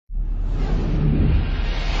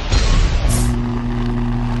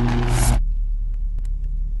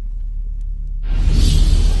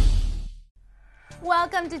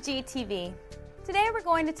Welcome to GTV. Today we're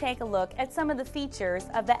going to take a look at some of the features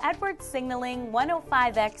of the Edwards Signaling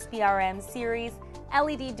 105X BRM series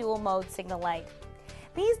LED dual mode signal light.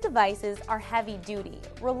 These devices are heavy-duty,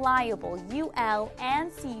 reliable UL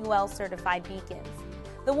and CUL certified beacons.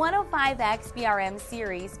 The 105X BRM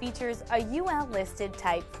series features a UL listed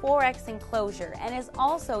Type 4X enclosure and is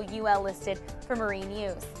also UL listed for marine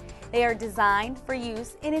use. They are designed for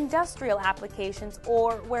use in industrial applications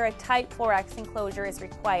or where a Type 4X enclosure is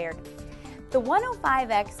required. The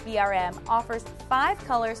 105X BRM offers 5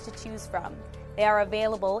 colors to choose from. They are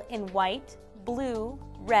available in white, blue,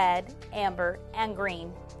 red, amber, and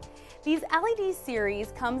green. These LED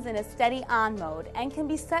series comes in a steady on mode and can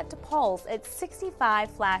be set to pulse at 65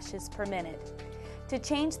 flashes per minute. To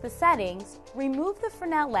change the settings, remove the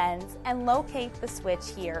Fresnel lens and locate the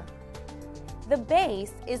switch here. The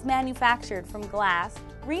base is manufactured from glass,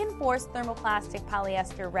 reinforced thermoplastic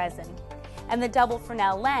polyester resin, and the double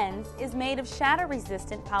Fresnel lens is made of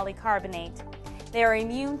shatter-resistant polycarbonate. They are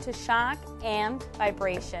immune to shock and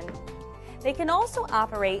vibration. They can also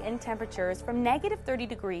operate in temperatures from -30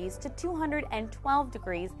 degrees to 212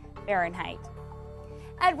 degrees Fahrenheit.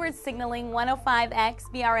 Edwards Signaling 105X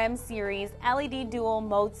BRM series LED dual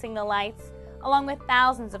mode signal lights, along with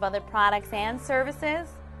thousands of other products and services,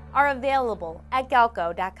 are available at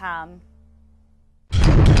Galco.com.